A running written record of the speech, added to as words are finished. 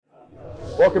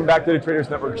Welcome back to the Traders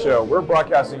Network Show. We're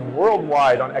broadcasting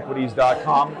worldwide on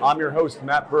equities.com. I'm your host,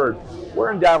 Matt Bird.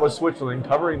 We're in Davos, Switzerland,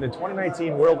 covering the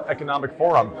 2019 World Economic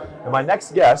Forum. And my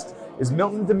next guest is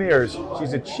Milton Demers.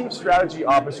 She's the Chief Strategy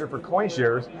Officer for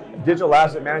CoinShares, a digital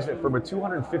asset management firm with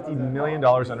 $250 million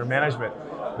under management.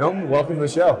 Milton, welcome to the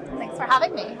show. Thanks for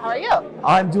having me. How are you?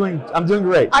 I'm doing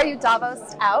great. Are you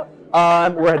Davos out?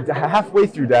 We're halfway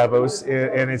through Davos,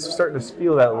 and it's starting to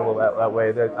feel that a little that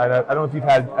way. That I don't know if you've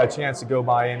had a chance to go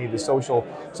by any of the social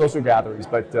gatherings,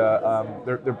 but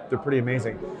they're pretty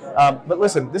amazing. But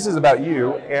listen, this is about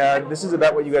you, and this is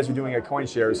about what you guys are doing at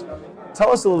CoinShares. Tell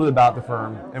us a little bit about the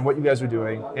firm and what you guys are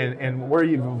doing, and where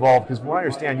you've evolved. Because from what I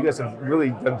understand, you guys have really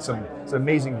done some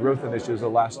amazing growth initiatives the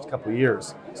last couple of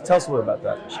years. So tell us a little about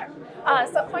that. Sure.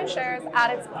 So CoinShares, at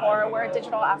its core, we're a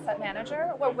digital asset manager.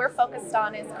 What we're focused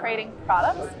on is creating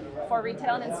products for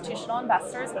retail and institutional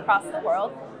investors across the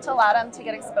world to allow them to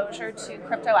get exposure to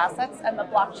crypto assets and the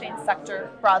blockchain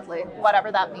sector broadly,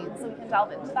 whatever that means. So we can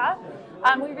delve into that.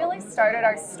 We really started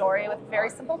our story with a very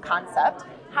simple concept.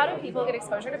 How do people get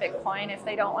exposure to Bitcoin if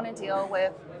they don't want to deal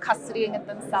with custodying it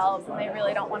themselves and they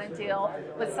really don't want to deal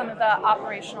with some of the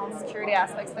operational and security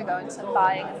aspects that go into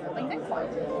buying and holding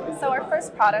Bitcoin? So our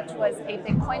first product was a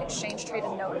Bitcoin exchange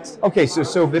traded note. Okay,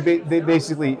 so they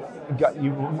basically got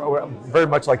you very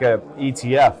much like a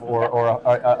ETF or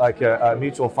like a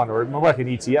mutual fund, or more like an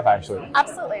ETF actually.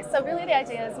 Absolutely. So really the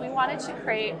idea is we wanted to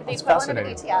create the equivalent of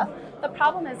an ETF. The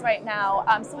problem is right now,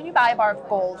 so when you buy a bar of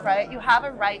gold, right, you have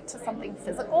a right to something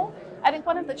physical. I think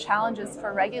one of the challenges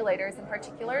for regulators in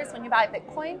particular is when you buy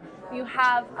Bitcoin, you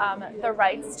have the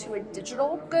rights to a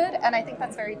digital good, and I think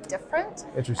that's very different.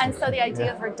 Interesting. And so the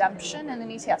idea of redemption in an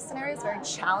ETF scenario is very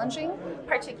challenging,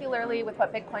 particularly with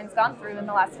what Bitcoin's gone through in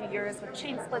the last few years with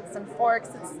chain splits and forks.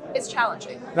 It's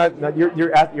challenging. Now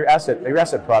your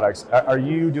asset products. Are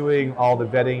you doing all the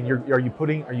vetting?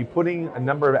 Are you putting a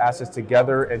number of assets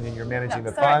together and then you're managing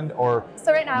the fund, or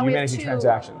so right now are you managing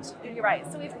transactions? You're right.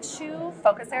 So we have two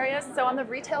focus areas. So on the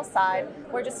retail side,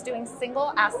 we're just doing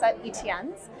single asset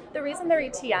ETNs. The reason they're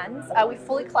ETNs, we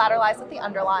fully collateralize with the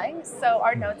underlying. So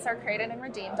our notes are created and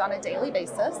redeemed on a daily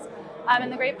basis.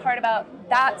 And the great part about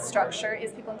that structure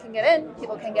is people can get in,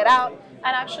 people can get out.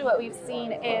 And actually what we've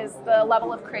seen is the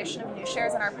level of creation of new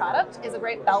shares in our product is a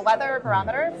great bellwether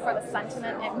barometer for the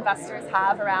sentiment investors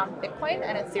have around Bitcoin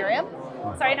and Ethereum.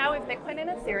 So right now we have Bitcoin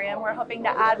and Ethereum. We're hoping to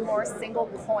add more single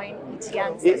coin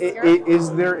ETNs this year.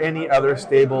 Is there any other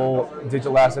stable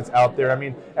digital assets out there? I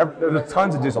mean, there's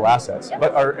tons of digital assets,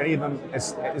 but are any of them,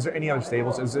 is there any other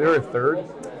stables? Is there a third?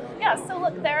 Yeah, so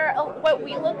look, what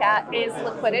we look at is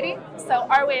liquidity. So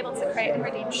are we able to create and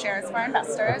redeem shares for our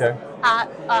investors at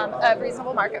a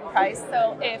reasonable market price?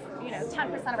 So if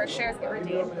 10% of our shares get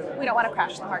redeemed, we don't want to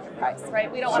crash the market price,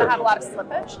 right? We don't want to have a lot of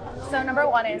slippage. So number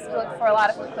one is we look for a lot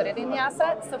of liquidity in the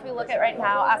assets. So if we look at right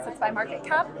now assets by market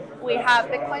cap, we have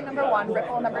Bitcoin number one,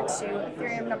 Ripple number two,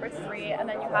 Ethereum number three, and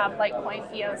then you have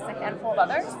Litecoin, EOS, and a handful of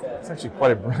others. It's actually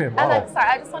quite a brilliant model. And then, sorry,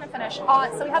 I just want to finish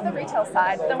on. So we have the retail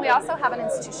side. Then we also have an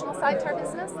institutional side to our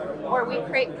business where we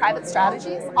create private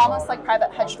strategies, almost like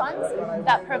private hedge funds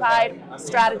that provide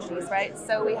strategies, right?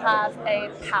 So we have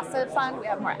a passive fund, we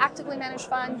have a more actively managed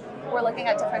fund. We're looking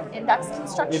at different index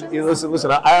constructions.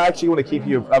 Listen. I actually want to keep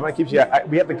you. I'm going to keep you.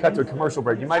 We have to cut to a commercial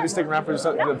break. You might be sticking around for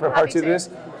part two of this.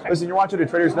 Sure. Listen, you're watching the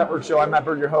Traders Network Show. I'm Matt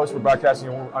Bird, your host. We're broadcasting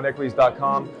on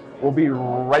equities.com. We'll be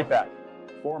right back.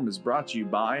 Forum is brought to you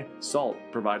by Salt,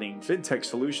 providing fintech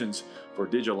solutions for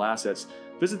digital assets.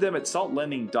 Visit them at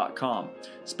saltlending.com.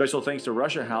 Special thanks to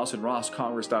Russia House and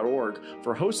rosscongress.org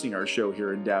for hosting our show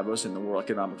here in Davos in the World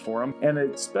Economic Forum. And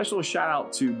a special shout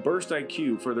out to Burst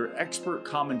IQ for their expert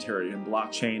commentary in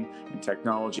blockchain and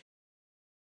technology.